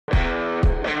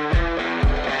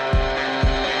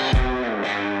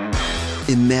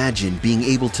Imagine being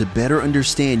able to better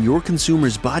understand your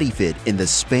consumer's body fit in the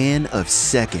span of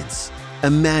seconds.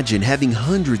 Imagine having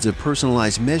hundreds of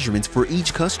personalized measurements for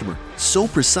each customer, so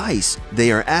precise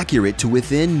they are accurate to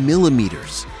within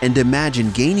millimeters. And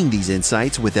imagine gaining these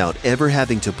insights without ever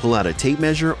having to pull out a tape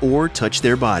measure or touch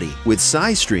their body. With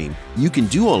SizeStream, you can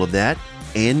do all of that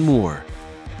and more.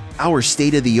 Our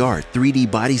state-of-the-art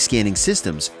 3D body scanning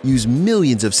systems use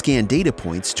millions of scan data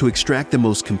points to extract the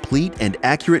most complete and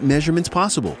accurate measurements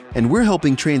possible, and we're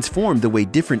helping transform the way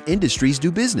different industries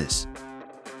do business.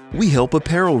 We help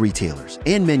apparel retailers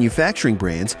and manufacturing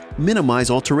brands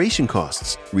minimize alteration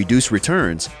costs, reduce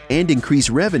returns, and increase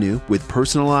revenue with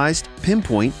personalized,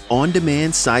 pinpoint,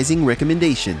 on-demand sizing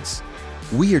recommendations.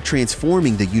 We are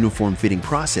transforming the uniform fitting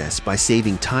process by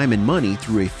saving time and money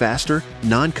through a faster,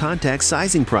 non-contact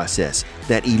sizing process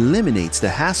that eliminates the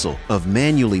hassle of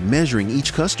manually measuring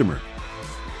each customer.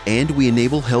 And we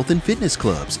enable health and fitness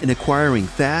clubs in acquiring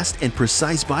fast and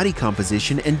precise body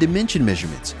composition and dimension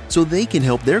measurements so they can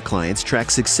help their clients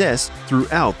track success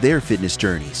throughout their fitness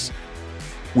journeys.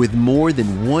 With more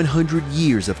than 100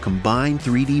 years of combined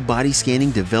 3D body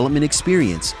scanning development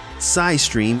experience,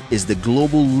 SizeStream is the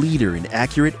global leader in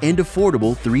accurate and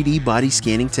affordable 3D body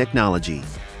scanning technology.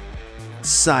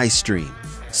 SizeStream.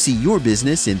 See your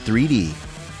business in 3D.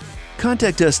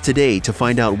 Contact us today to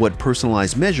find out what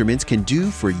personalized measurements can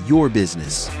do for your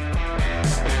business.